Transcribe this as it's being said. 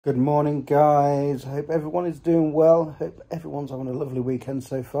Good morning, guys. Hope everyone is doing well. Hope everyone's having a lovely weekend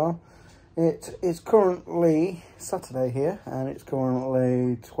so far. It is currently Saturday here and it's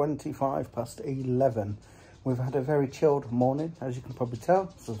currently 11:25. We've had a very chilled morning, as you can probably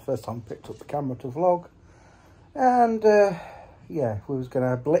tell. This is the first time I picked up the camera to vlog. And yeah, we was going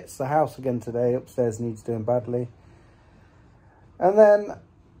to blitz the house again today. Upstairs needs doing badly. And then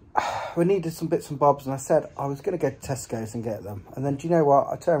we needed some bits and bobs, and I said I was going to go to Tesco's and get them. And then, do you know what?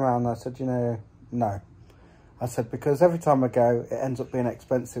 I turned around and I said, no. I said, because every time I go, it ends up being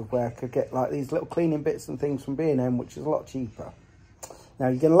expensive, where I could get like these little cleaning bits and things from B&M, which is a lot cheaper. Now,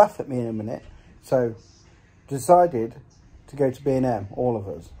 you're going to laugh at me in a minute. So, decided to go to B&M, all of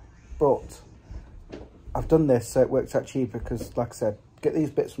us. But I've done this so it works out cheaper because, like I said, get these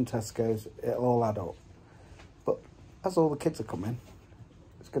bits from Tesco's, it'll all add up. But as all the kids are coming,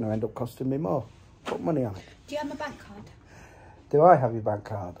 it's going to end up costing me more. Put money on it. Do you have my bank card? Do I have your bank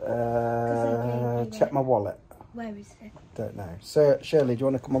card? Check my wallet. Where is it? Don't know. So, Shirley, do you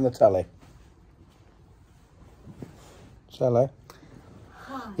want to come on the telly? Shirley?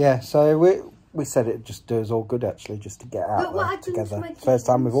 Hi. Yeah, so we said it'd just do us all good, actually, just to get out there together. First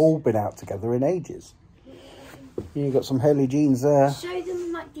time we've all been out together in ages. You got some Hurley jeans there. Show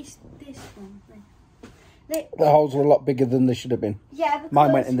them like this one. The holes were a lot bigger than they should have been. Yeah, because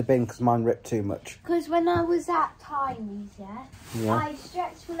mine went in the bin because mine ripped too much. Because when I was at Tiny's, I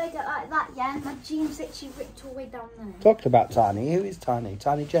stretched my leg out like that, and my jeans literally ripped all the way down there. Talked about Tiny. Who is Tiny?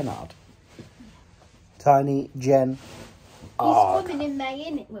 Tiny Gennard. Tiny Jen. He's coming in May,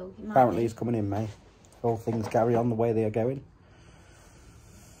 innit, Will? Apparently he's coming in May. All things carry on the way they are going.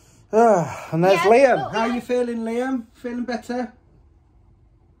 And there's Liam. How are you feeling, Liam? Feeling better?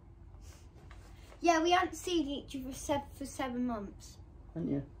 Yeah, we haven't seen each other for 7 months. Haven't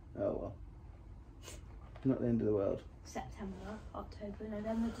you? Oh, well. Not the end of the world. September, October,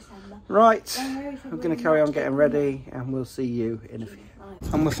 November, December. Right. I'm going to carry on getting ready and we'll see you in a few. Right.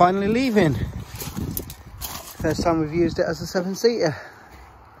 And we're finally leaving. First time we've used it as a 7-seater.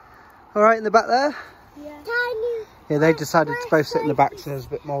 All right, in the back there? Yeah. Yeah, they decided to both sit in the back, so there's a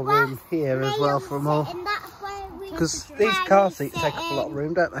bit more room here as well for them all. Because these car seats take up a lot of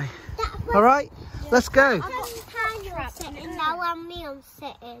room, don't they? All right, let's go.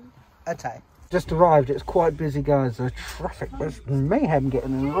 Okay. Just arrived. It's quite busy, guys. The traffic was mayhem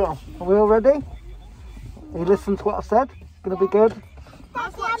getting in as well. Are we all ready? You listened to what I said? It's going to be good.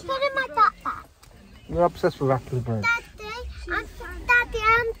 Daddy, I'm putting my backpack. You're obsessed with Apple Brew. Daddy, I'm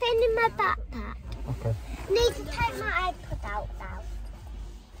putting my backpack. Okay. I need to take my iPod out now.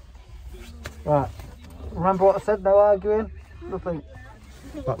 Right. Remember what I said? No arguing? Nothing.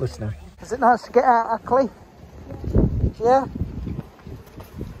 Not listening. Is it nice to get out, Ackley? Yeah?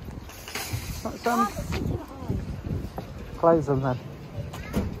 Close them then.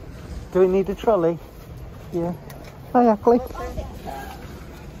 Do we need a trolley? Yeah. Hi, Ackley.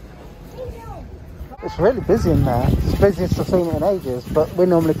 It's really busy in there. It's the busiest I've seen it in ages, but we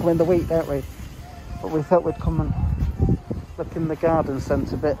normally come in the week, don't we? But we thought we'd come and look in the garden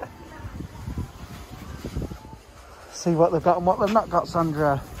centre a bit. See what they've got and what they've not got,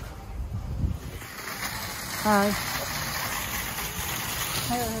 Sandra. Hi.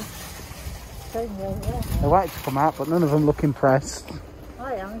 They waited to come out, but none of them look impressed.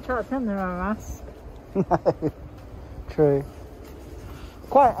 I am trying to tell them our ass. No, true.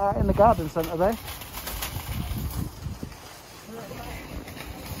 Quiet out in the garden centre though.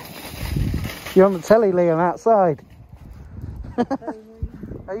 You're on the telly, Liam, outside.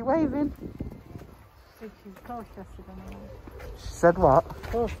 Are you waving? She said what?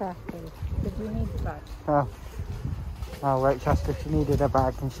 Did you need a bag? Oh. Oh, Rach asked if she needed a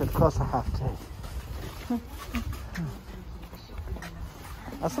bag and she said, of course I have to.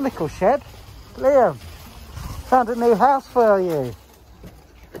 That's a little shed. Liam, found a new house for you.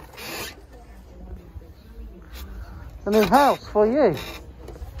 A new house for you.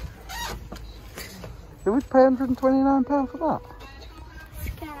 Did we pay £129 for that?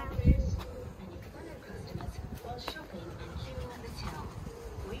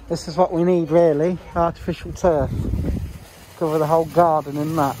 This is what we need, really. Artificial turf. Cover the whole garden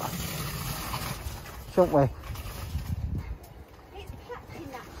in that. Shouldn't we? It's packed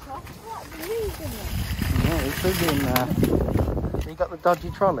in that shop. What are you using it? Yeah, it's busy in there. You got the dodgy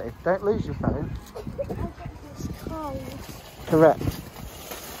trolley. Don't lose your phone. It's cold. Correct.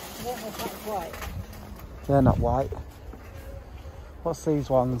 That's white. They're not white. What's these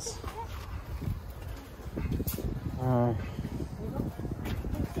ones?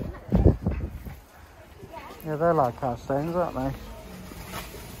 Yeah, they're like our stones, aren't they?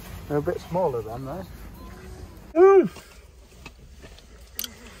 They're a bit smaller than though.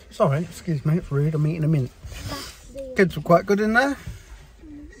 Sorry, excuse me, it's rude. I'm eating a mint. Kids were quite good in there.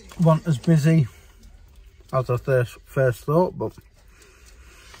 Weren't as busy as I first thought, but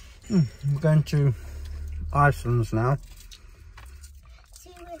I'm going to Iceland's now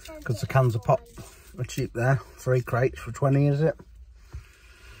because the cans of pop are cheap there. 3 crates for 20, is it?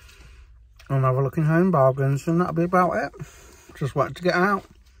 And have a look in Home Bargains, and that'll be about it. Just wanted to get out.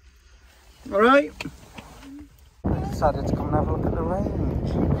 All right. I decided to come and have a look at the range.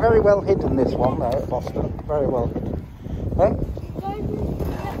 Very well hidden, this one though at Boston. Very well hidden. Hey?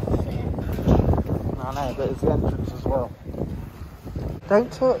 I know, but it's the entrance as well.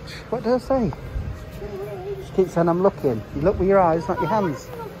 Don't touch. What do I say? She keeps saying I'm looking. You look with your eyes, not your hands.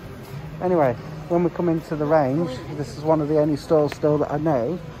 Anyway, when we come into the range, this is one of the only stores still that I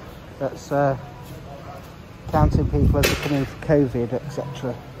know that's counting people as they come in for COVID,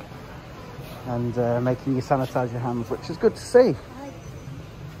 etc. And making you sanitize your hands, which is good to see.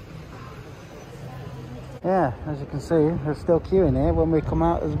 Yeah, as you can see, there's still queuing here. When we come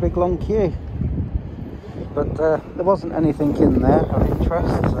out, there's a big long queue. But there wasn't anything in there of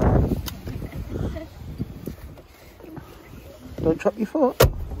interest. So. Don't drop your foot.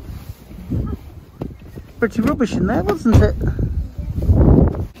 Pretty rubbish in there, wasn't it?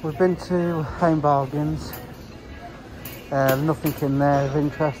 We've been to Home Bargains. Nothing in there of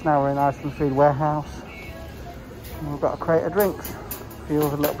interest. Now we're in Iceland Food Warehouse. And we've got a crate of drinks. A few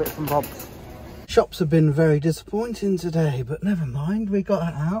other little bits and bobs. Shops have been very disappointing today, but never mind. We got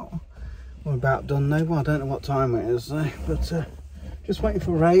it out. We're about done now. Well, I don't know what time it is though, but just waiting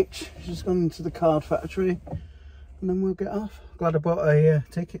for Rach. She's gone into the card factory and then we'll get off. Glad I bought a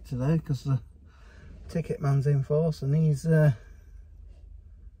ticket today because the ticket man's in force and he's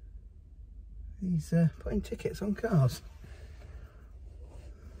putting tickets on cars.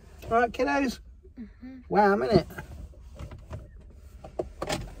 All right, kiddos? Wow, I'm in it.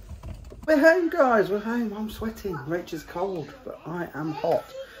 We're home, guys. We're home. I'm sweating. Rach is cold, but I am hot.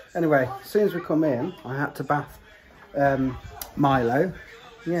 Anyway, as soon as we come in, I had to bath Milo.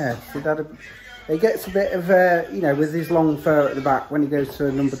 Yeah, he gets a bit of, you know, with his long fur at the back, when he goes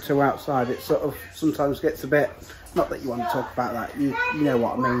to number 2 outside, it sort of sometimes gets a bit, not that you want to talk about that, you know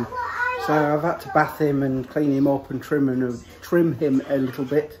what I mean. So I've had to bath him and clean him up and trim him a little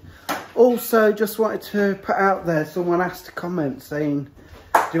bit. Also, just wanted to put out there, someone asked a comment saying,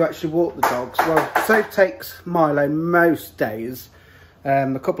 do you actually walk the dogs? Well, Soph takes Milo most days.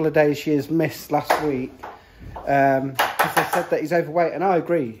 A couple of days she has missed last week because they said that he's overweight, and I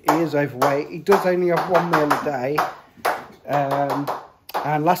agree, he is overweight. He does only have 1 meal a day,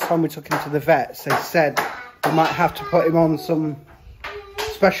 and last time we took him to the vets they said we might have to put him on some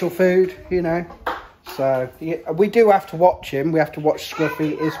special food, you know. So we do have to watch him. We have to watch Scruff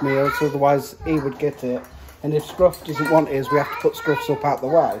eat his meals, otherwise he would get it, and if Scruff doesn't want his, we have to put Scruff's up out the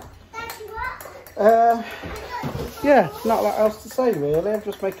way. Yeah, not a lot else to say really. I'm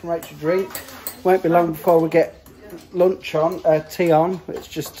just making Rachel drink. Won't be long before we get lunch on, tea on. It's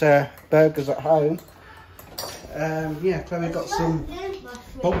just burgers at home. Yeah, Chloe got some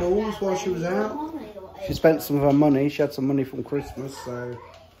bubbles while she was out. She spent some of her money. She had some money from Christmas, so...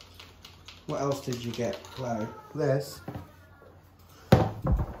 What else did you get, Chloe? This.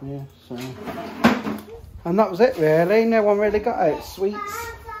 Yeah, so... And that was it really. No one really got out. Sweets.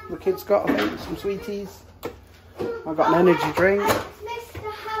 The kids got, I think, some sweeties. I got an energy drink.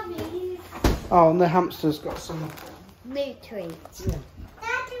 Oh, and the hamsters got some new treats. Yeah.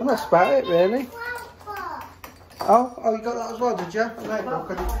 And that's about it, really. Oh, you got that as well, did you?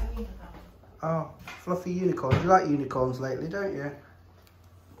 Oh, fluffy unicorns. You like unicorns lately, don't you?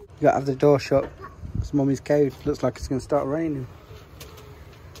 You got to have the door shut. It's Mummy's cave. Looks like it's going to start raining.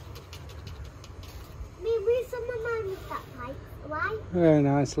 Very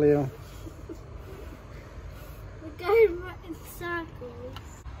nice, Leo. We're going right in circles.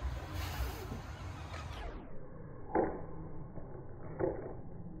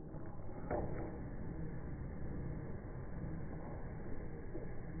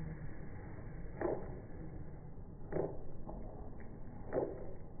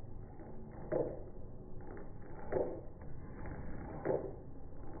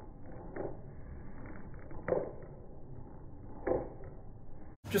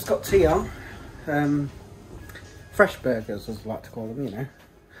 Just got tea on. Fresh burgers, as I like to call them, you know.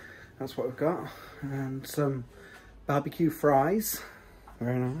 That's what we've got. And some barbecue fries.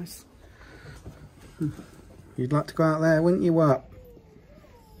 Very nice. You'd like to go out there, wouldn't you, what?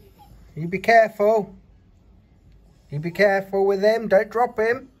 You be careful. You be careful with him, don't drop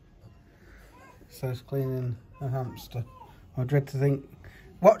him. So it's cleaning a hamster. I dread to think,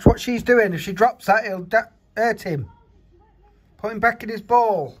 watch what she's doing. If she drops that, it'll hurt him. Put him back in his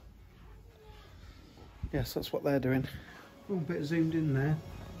ball. Yes, that's what they're doing. Oh, a bit zoomed in there.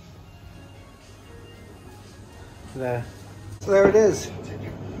 There. So there it is.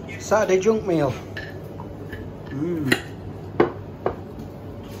 Saturday junk meal.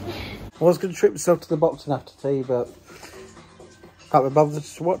 I was going to treat myself to the boxing after tea, but can't be bothered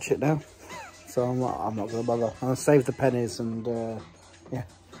to watch it now. So I'm not going to bother. I'll save the pennies and yeah,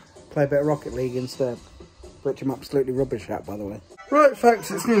 play a bit of Rocket League instead, which I'm absolutely rubbish at, by the way. Right,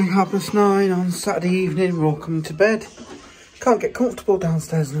 folks, it's nearly 9:30 on Saturday evening. We're all coming to bed. Can't get comfortable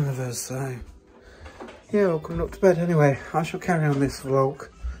downstairs, none of us, so yeah, we're coming up to bed anyway. I shall carry on this vlog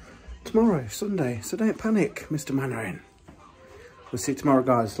tomorrow, Sunday, so don't panic, Mr. Mannering. We'll see you tomorrow,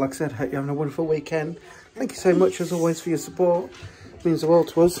 guys. Like I said, hope you're having a wonderful weekend. Thank you so much, as always, for your support. It means the world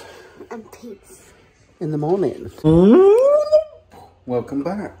to us. And peace. In the morning. Welcome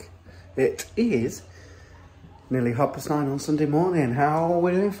back. It is nearly 9:30 on Sunday morning. How are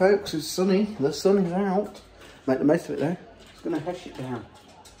we doing, folks? It's sunny. The sun is out. Make the most of it, though. It's going to hush it down.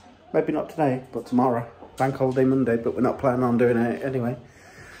 Maybe not today, but tomorrow. Bank holiday Monday, but we're not planning on doing it anyway.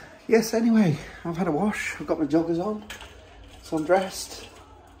 Yes, anyway, I've had a wash. I've got my joggers on. So I'm dressed.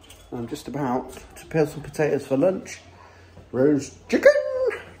 I'm just about to peel some potatoes for lunch. Roast chicken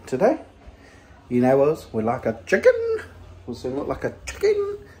today. You know us, we like a chicken. We'll soon look like a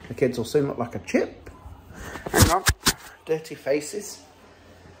chicken. The kids will soon look like a chip. Hang on. Dirty faces.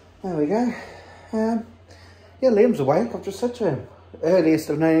 There we go. Yeah, Liam's awake. I've just said to him. Earliest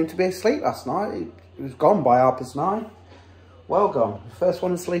I've known him to be asleep last night. He was gone by 9:30. Well gone. The first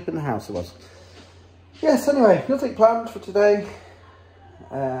one asleep in the house it was. Yes, anyway, nothing planned for today.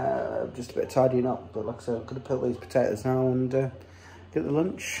 Just a bit of tidying up. But like I said, I'm going to peel these potatoes now and get the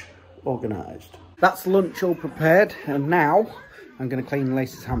lunch organised. That's lunch all prepared. And now I'm going to clean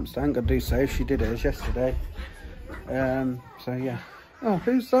Lacey's hamster. I'm going to do so. She did hers yesterday. So yeah. Oh,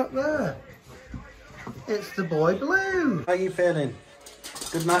 who's that there? It's the boy Blue. How are you feeling?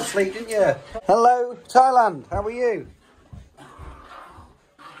 Good night's sleep, didn't you? Hello, Thailand. How are you?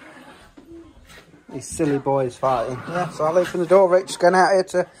 These silly boys fighting. Yeah, so I'll open the door. Rachel's going out here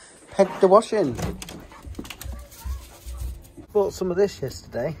to head the washing. Bought some of this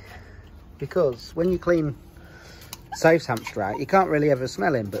yesterday because when you clean Safe's hamster out, you can't really ever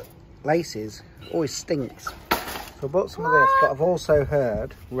smell him, but Lacey's always stinks. So I bought some of this, but I've also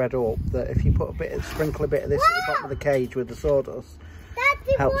read up, that if you sprinkle a bit of this at the bottom of the cage with the sawdust,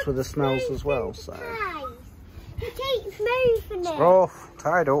 helps with the smells as well. So He keeps moving it. off,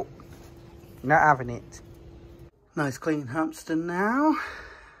 tied up, not having it. Nice clean hamster now.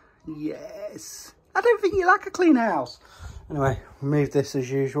 Yes. I don't think you like a clean house. Anyway, remove this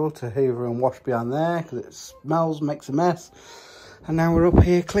as usual to hoover and wash behind there because it smells, makes a mess. And now we're up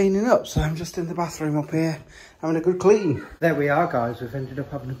here cleaning up. So I'm just in the bathroom up here having a good clean. There we are, guys. We've ended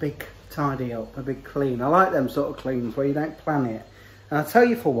up having a big tidy up, a big clean. I like them sort of cleans where you don't plan it. And I'll tell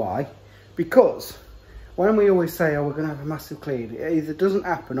you for why. Because when we always say, oh, we're going to have a massive clean, it either doesn't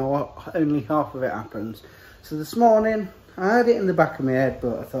happen or only half of it happens. So this morning, I had it in the back of my head,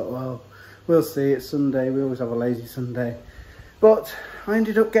 but I thought, well, we'll see. It's Sunday. We always have a lazy Sunday. But I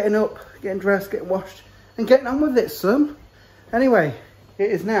ended up getting up, getting dressed, getting washed, and getting on with it, son. Anyway, it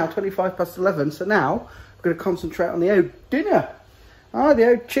is now 11:25, so now I'm going to concentrate on the old dinner. The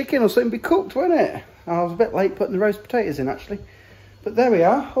old chicken will soon be cooked, won't it? I was a bit late putting the roast potatoes in, actually. But there we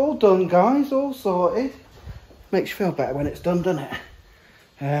are, all done, guys, all sorted. Makes you feel better when it's done, doesn't it?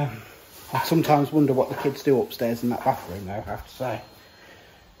 I sometimes wonder what the kids do upstairs in that bathroom, though, I have to say.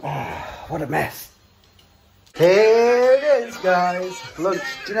 What a mess. Here it is, guys. Lunch.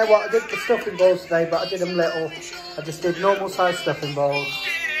 Do you know what? I did the stuffing balls today, but I did them little. I just did normal size stuffing balls.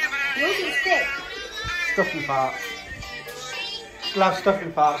 Where's it stick? Stuffing parts. We'll have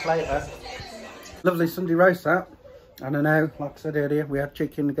stuffing parts later. Lovely Sunday roast that. And I know, like I said earlier, we had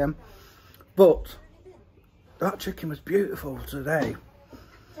chicken again. But that chicken was beautiful today.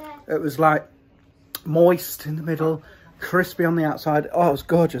 It was like moist in the middle, crispy on the outside. Oh, it was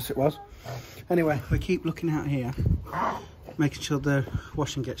gorgeous, it was. Anyway, we keep looking out here, making sure the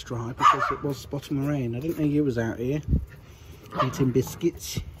washing gets dry because it was spotting the rain. I didn't know you was out here eating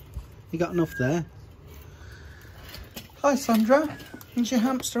biscuits. You got enough there? Hi Sandra, is your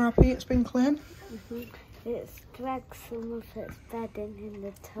hamster happy it's been clean? It's dragged some of its bedding in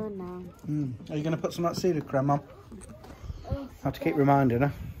the tunnel. Are you going to put some of that cedar creme on? I have to keep reminding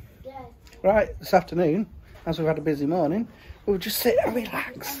her. Yeah. Right, this afternoon, as we've had a busy morning, we'll just sit and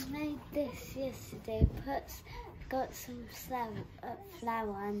relax. I made this yesterday. Got some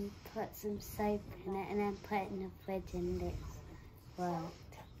flour and put some soap in it, and then put it in the fridge, and it's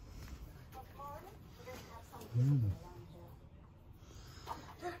worked.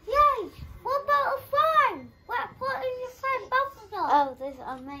 Yay! What about a fry?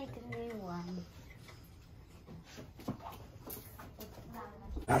 I made a new one.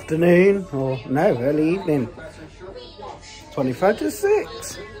 Afternoon, or no, early evening. 25 to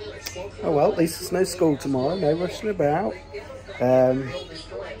 6. Oh well, at least there's no school tomorrow, no rushing about.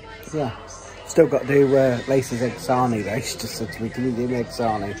 Yeah, still got to do Lacey's egg sarnie though. She just said to me, can you do my egg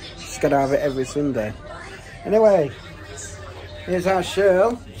sarnie? She's got to have it every Sunday. Anyway, here's our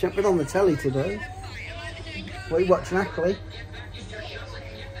Shirl. She hasn't been on the telly today. What are you watching, Ackley?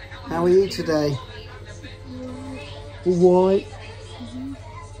 How are you today? All right.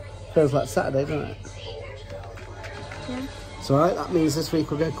 Feels like Saturday, doesn't it? Yeah. It's alright, that means this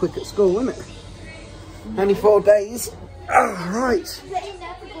week will go quick at school, won't it? Only 4 days. Oh, right.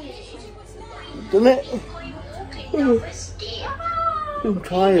 Done it? I'm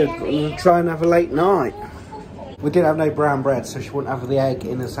tired, but I'm going to try and have a late night. We did have no brown bread, so she wouldn't have the egg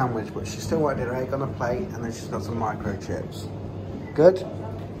in the sandwich, but she still wanted her egg on a plate, and then she's got some microchips. Good?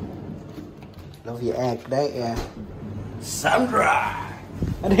 Love your egg, don't you? Sandra!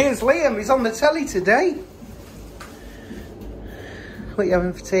 And here's Liam, he's on the telly today. What are you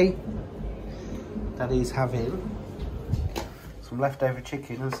having for tea? Daddy's having some leftover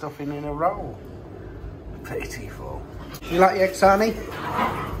chicken and stuffing in a roll. Pretty full. You like your egg sarnie?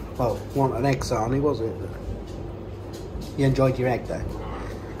 Well, want an egg sarnie, was it? You enjoyed your egg though.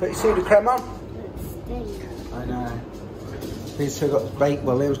 Got your pseudo creme on? I know. These two got bacon.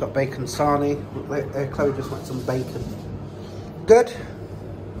 Well, Liam's got bacon sarnie. Chloe just wants some bacon. Good.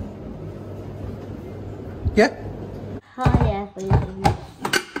 Yeah. Hi everyone.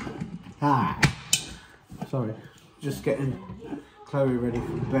 Hi. Sorry, just getting Chloe ready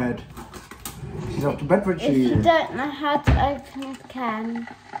for bed. She's off to bed for a If you don't know how to open a can,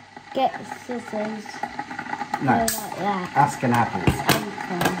 get scissors. No, Go like that. ask an adult.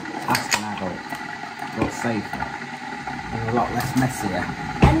 Open. Ask an adult. A lot safer and a lot less messier.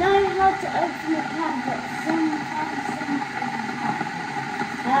 I know how to open a can, but sometimes something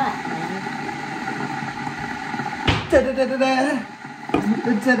hurt me. Da-da-da-da-da.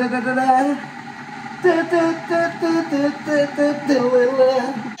 Da-da-da-da-da.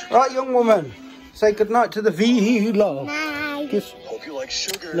 Da-da-da-da-da-da-da. Right, young woman, say goodnight to the vlog. Kiss. Hope you like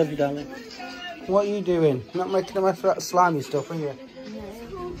sugar. Love you, darling. What are you doing? Not making a mess of that slimy stuff, are you?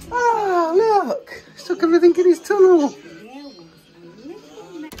 No. Oh, look. Stuck everything in his tunnel.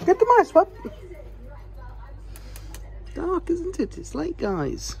 Get the mice, pup. Dark, isn't it? It's late,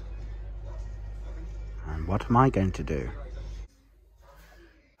 guys. And what am I going to do?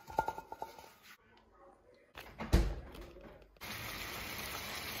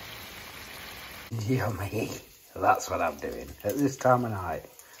 Yummy. That's what I'm doing at this time of night.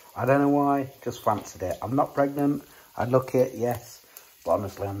 I don't know why, just fancied it. I'm not pregnant. I'd look it, yes. But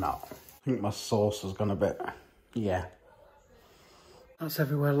honestly, I'm not. I think my sauce has gone a bit, yeah. That's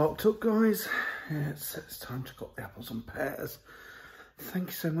everywhere locked up, guys. Yeah, it's time to cut the apples and pears. Thank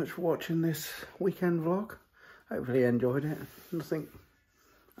you so much for watching this weekend vlog. Hopefully you enjoyed it. Nothing,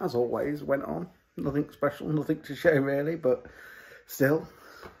 as always, went on. Nothing special, nothing to show really, but still,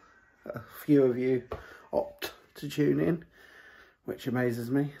 a few of you opt to tune in, which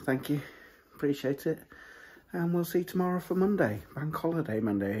amazes me. Thank you, appreciate it. And we'll see you tomorrow for Monday. Bank holiday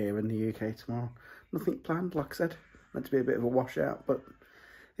Monday here in the UK tomorrow. Nothing planned, like I said. Meant to be a bit of a washout, but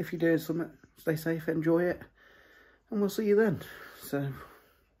if you're doing something, stay safe, enjoy it, and we'll see you then. So,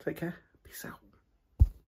 take care, peace out.